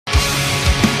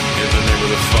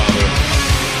Father,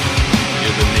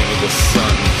 in the name of the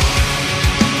Son,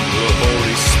 the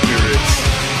Holy Spirit.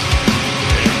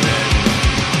 Amen.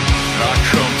 I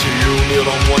come to you, kneel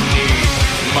on one knee,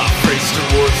 my face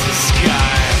towards the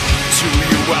sky. To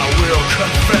you I will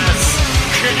confess.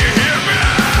 Can you hear me?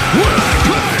 Will I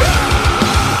confess?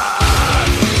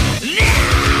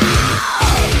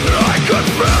 Now I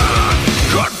confess.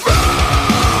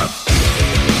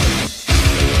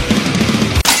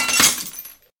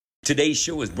 Today's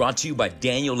show is brought to you by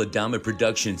Daniel Adama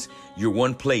Productions, your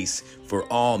one place for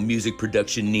all music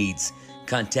production needs.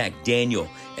 Contact Daniel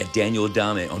at Daniel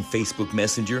Adama on Facebook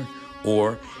Messenger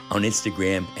or on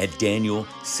Instagram at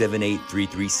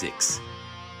Daniel78336.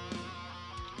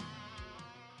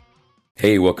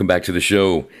 Hey, welcome back to the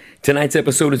show. Tonight's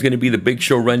episode is going to be the Big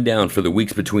Show rundown for the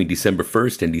weeks between December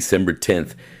 1st and December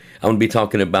 10th. I'm going to be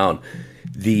talking about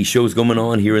the shows going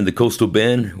on here in the Coastal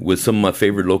Bend with some of my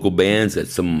favorite local bands at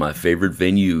some of my favorite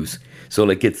venues. So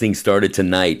let's get things started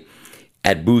tonight.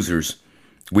 At Boozers,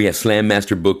 we have Slam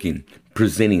Master Booking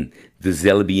presenting the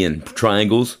Zelibian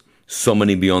Triangles,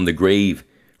 Summoning Beyond the Grave,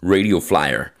 Radio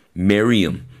Flyer,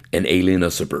 Miriam, and Alien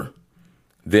Usurper.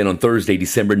 Then on Thursday,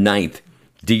 December 9th,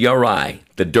 DRI,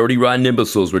 the Dirty Rotten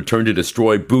Imbeciles, return to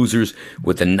destroy Boozers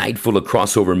with a night full of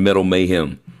crossover metal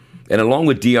mayhem. And along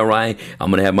with DRI,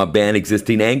 I'm going to have my band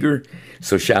Existing Anger.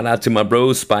 So shout out to my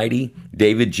bros, Spidey,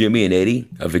 David, Jimmy, and Eddie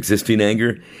of Existing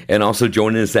Anger. And also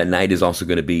joining us that night is also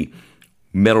going to be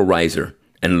Metal Riser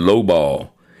and Lowball.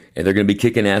 And they're going to be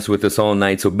kicking ass with us all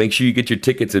night. So make sure you get your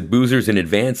tickets at Boozers in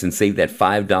advance and save that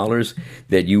 $5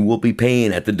 that you will be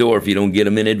paying at the door if you don't get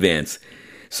them in advance.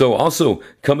 So also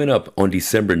coming up on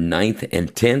December 9th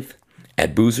and 10th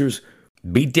at Boozers,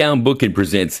 Beatdown Booking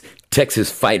presents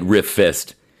Texas Fight Riff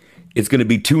Fest. It's going to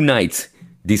be 2 nights,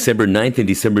 December 9th and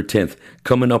December 10th.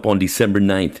 Coming up on December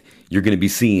 9th, you're going to be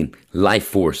seeing Life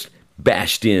Force,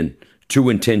 Bashed In, True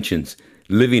Intentions,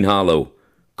 Living Hollow,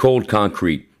 Cold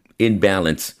Concrete, In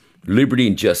Balance, Liberty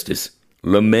and Justice,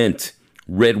 Lament,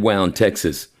 Red Wound,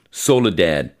 Texas,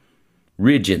 Soledad,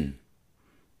 Ridgeon,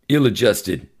 Ill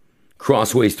Adjusted,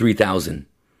 Crossways 3000,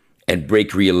 and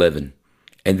Breakery 11.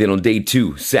 And then on day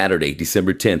 2, Saturday,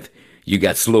 December 10th, you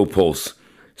got Slow Pulse,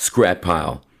 Scrap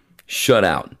Pile,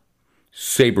 Shutout,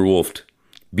 Saberwolfed,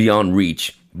 Beyond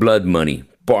Reach, Blood Money,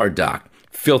 Bardock,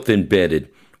 Filth Embedded,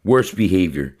 Worst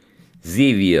Behavior,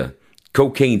 Zevia,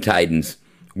 Cocaine Titans,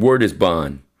 Word is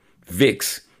Bond,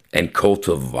 Vix, and Cult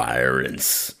of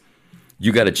Violence.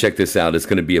 You got to check this out. It's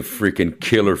going to be a freaking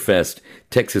killer fest.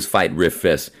 Texas Fight Riff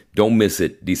Fest. Don't miss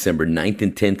it. December 9th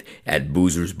and 10th at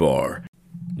Boozer's Bar.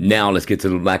 Now let's get to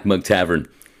the Black Mug Tavern.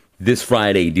 This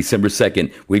Friday, December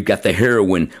 2nd, we've got the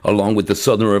Heroine, along with the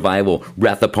Southern Revival,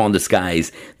 Wrath Upon the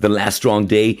Skies, The Last Strong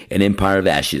Day, and Empire of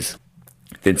Ashes.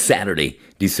 Then Saturday,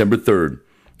 December 3rd,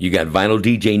 you got Vinyl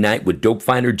DJ Night with Dope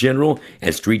Finder General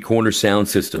and Street Corner Sound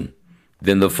System.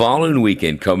 Then the following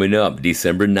weekend, coming up,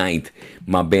 December 9th,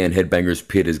 my band Headbangers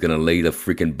Pit is going to lay the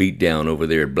freaking beat down over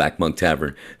there at Black Monk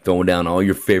Tavern, throwing down all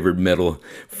your favorite metal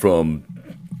from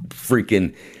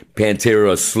freaking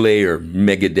Pantera, Slayer,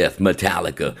 Megadeth,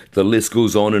 Metallica. The list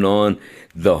goes on and on.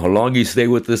 The longer you stay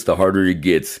with us, the harder it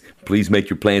gets. Please make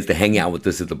your plans to hang out with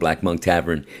us at the Black Monk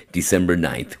Tavern December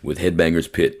 9th with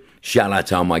Headbangers Pit. Shout out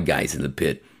to all my guys in the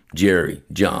pit. Jerry,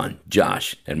 John,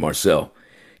 Josh, and Marcel.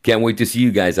 Can't wait to see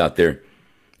you guys out there.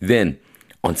 Then,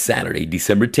 on Saturday,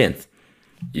 December 10th,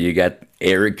 you got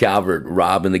Eric Calvert,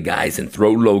 Rob and the guys, and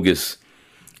Throat Logus,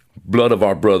 Blood of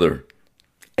Our Brother,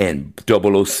 and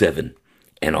 007.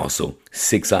 And also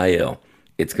 6IL.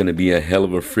 It's going to be a hell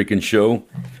of a freaking show.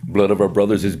 Blood of Our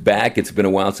Brothers is back. It's been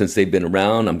a while since they've been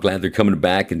around. I'm glad they're coming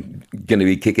back and going to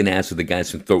be kicking ass with the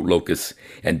guys from Throat Locust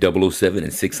and 007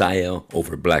 and 6IL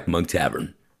over at Black Monk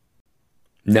Tavern.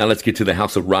 Now let's get to the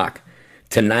House of Rock.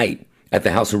 Tonight at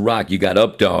the House of Rock, you got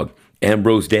Updog,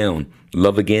 Ambrose Down,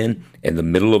 Love Again, and the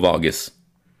middle of August.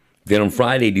 Then on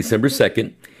Friday, December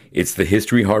 2nd, it's the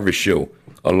History Harvest Show,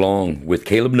 along with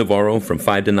Caleb Navarro from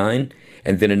 5 to 9.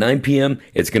 And then at 9 p.m.,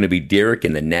 it's going to be Derek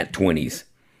and the Nat 20s.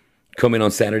 Coming on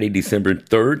Saturday, December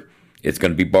 3rd, it's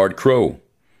going to be Bard Crow.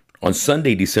 On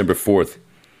Sunday, December 4th,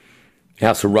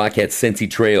 House of Rock had Sensi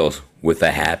Trails with the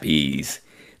Happies.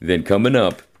 Then coming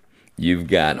up, you've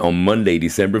got on Monday,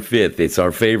 December 5th, it's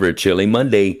our favorite, Chili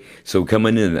Monday. So come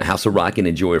in the House of Rock and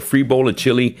enjoy a free bowl of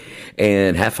chili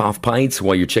and half-off pints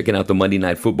while you're checking out the Monday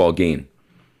Night Football game.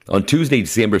 On Tuesday,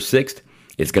 December 6th,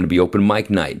 it's going to be open mic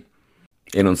night.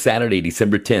 And on Saturday,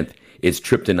 December 10th, it's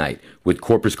Triptonite with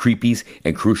Corpus Creepies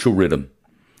and Crucial Rhythm.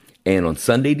 And on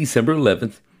Sunday, December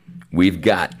 11th, we've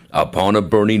got Upon a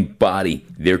Burning Body.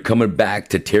 They're coming back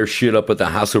to tear shit up at the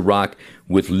House of Rock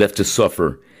with Left to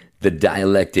Suffer, The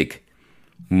Dialectic,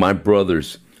 My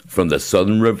brothers from the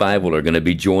Southern Revival are going to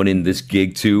be joining this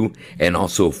gig too, and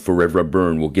also Forever I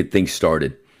Burn will get things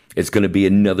started. It's going to be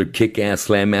another kick-ass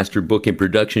Slam Master book and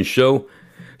production show.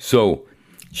 So,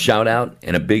 shout out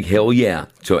and a big hell yeah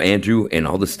to Andrew and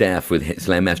all the staff with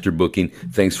Slam Master Booking.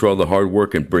 Thanks for all the hard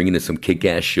work and bringing us some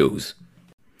kick-ass shows.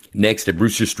 Next, at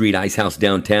Brewster Street Ice House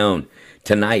downtown.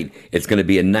 Tonight, it's going to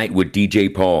be a night with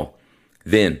DJ Paul.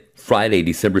 Then, Friday,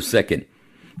 December 2nd,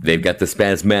 they've got the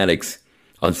Spasmatics.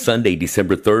 On Sunday,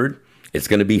 December 3rd, it's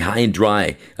going to be High and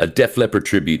Dry, a Def Leppard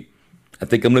tribute. I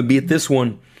think I'm going to be at this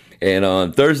one. And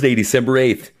on Thursday, December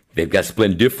 8th, they've got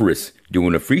Splendiferous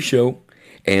doing a free show.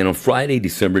 And on Friday,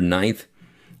 December 9th,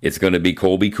 it's going to be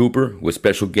Colby Cooper with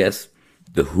special guests,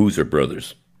 the Hooser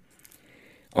Brothers.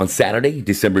 On Saturday,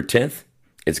 December 10th,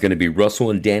 it's going to be Russell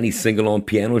and Danny's Sing-Along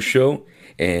Piano Show.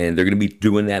 And they're going to be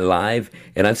doing that live.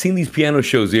 And I've seen these piano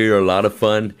shows here, are a lot of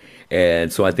fun.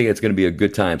 And so I think it's going to be a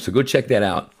good time. So go check that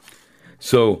out.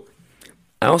 So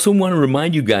I also want to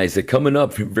remind you guys that coming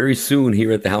up very soon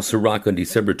here at the House of Rock on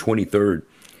December 23rd,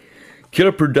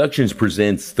 Killer Productions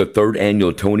presents the 3rd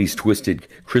annual Tony's Twisted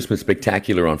Christmas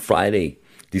Spectacular on Friday,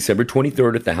 December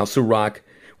 23rd at the House of Rock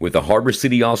with the Harbor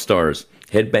City All-Stars,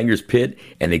 Headbangers Pit,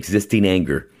 and Existing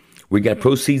Anger. We got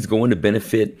proceeds going to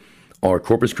benefit our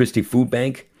Corpus Christi Food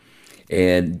Bank.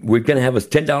 And we're going to have a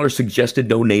 $10 suggested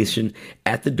donation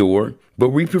at the door, but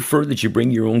we prefer that you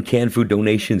bring your own canned food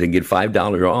donations and get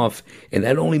 $5 off, and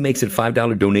that only makes it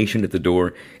 $5 donation at the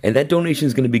door, and that donation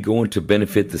is going to be going to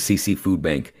benefit the CC Food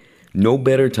Bank. No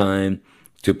better time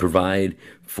to provide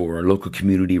for our local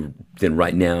community than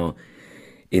right now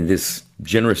in this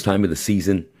generous time of the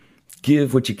season.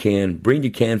 Give what you can, bring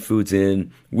your canned foods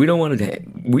in. We don't want to,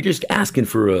 we're just asking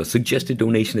for a suggested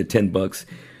donation of $10.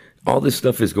 All this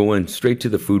stuff is going straight to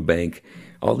the food bank.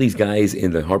 All these guys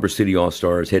in the Harbor City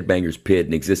All-Stars, Headbangers Pit,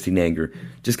 and Existing Anger,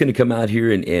 just going to come out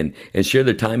here and share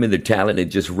their time and their talent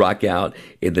and just rock out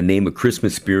in the name of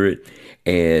Christmas spirit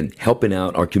and helping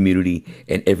out our community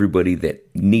and everybody that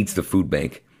needs the food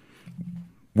bank.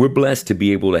 We're blessed to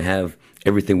be able to have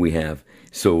everything we have.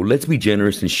 So let's be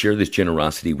generous and share this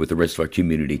generosity with the rest of our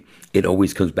community. It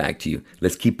always comes back to you.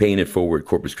 Let's keep paying it forward,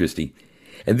 Corpus Christi.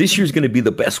 And this year's going to be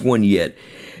the best one yet.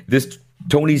 This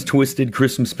Tony's Twisted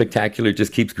Christmas Spectacular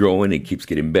just keeps growing and keeps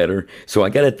getting better. So I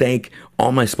got to thank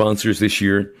all my sponsors this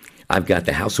year. I've got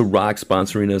the House of Rock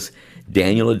sponsoring us.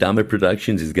 Daniel Adama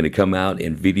Productions is going to come out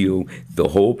and video the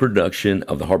whole production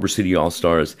of the Harbor City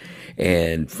All-Stars.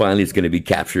 And finally, it's going to be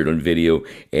captured on video,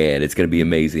 and it's going to be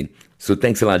amazing. So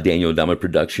thanks a lot, Daniel Adama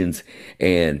Productions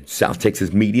and South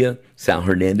Texas Media, Sal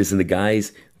Hernandez and the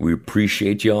guys. We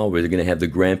appreciate y'all. We're going to have the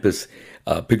Grampus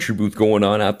picture booth going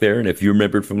on out there. And if you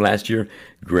remembered from last year,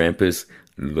 Grampus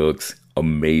looks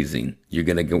amazing. You're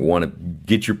going to want to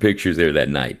get your pictures there that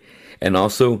night. And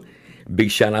also,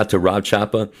 big shout out to Rob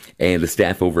Chapa and the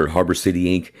staff over at Harbor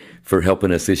City Inc. for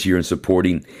helping us this year and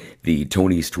supporting the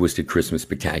Tony's Twisted Christmas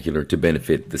Spectacular to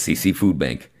benefit the CC Food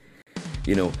Bank.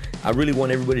 You know, I really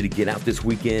want everybody to get out this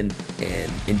weekend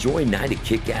and enjoy a night of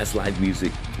kick-ass live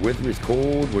music. Whether it's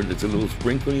cold, whether it's a little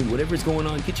sprinkling, whatever's going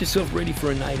on, get yourself ready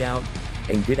for a night out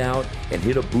and get out and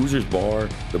hit up Boozer's Bar,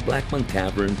 the Black Monk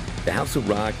Tavern, the House of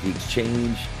Rock, the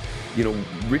Exchange. You know,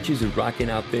 Rich's is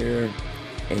rocking out there.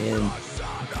 And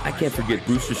I can't forget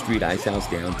Brewster Street Ice House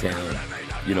downtown.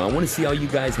 You know, I want to see all you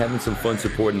guys having some fun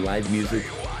supporting live music.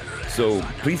 So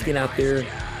please get out there.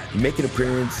 Make an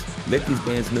appearance, let these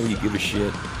bands know you give a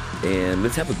shit, and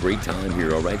let's have a great time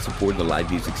here, all right? Supporting the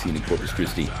live music scene in Corpus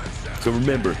Christi. So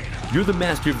remember, you're the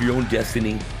master of your own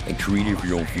destiny and creator of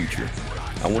your own future.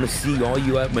 I want to see all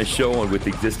you at my show on with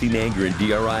Existing Anger and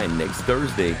DRI next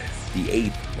Thursday, the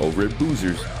 8th, over at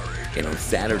Boozer's, and on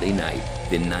Saturday night,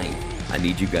 the 9th, I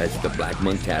need you guys at the Black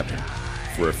Monk Tavern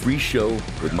for a free show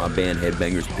with my band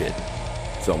Headbangers Pit.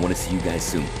 So I want to see you guys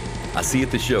soon. I'll see you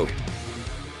at the show.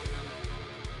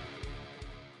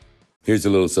 Here's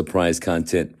a little surprise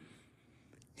content.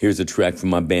 Here's a track from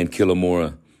my band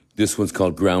Killamora. This one's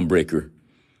called Groundbreaker.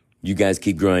 You guys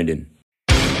keep grinding.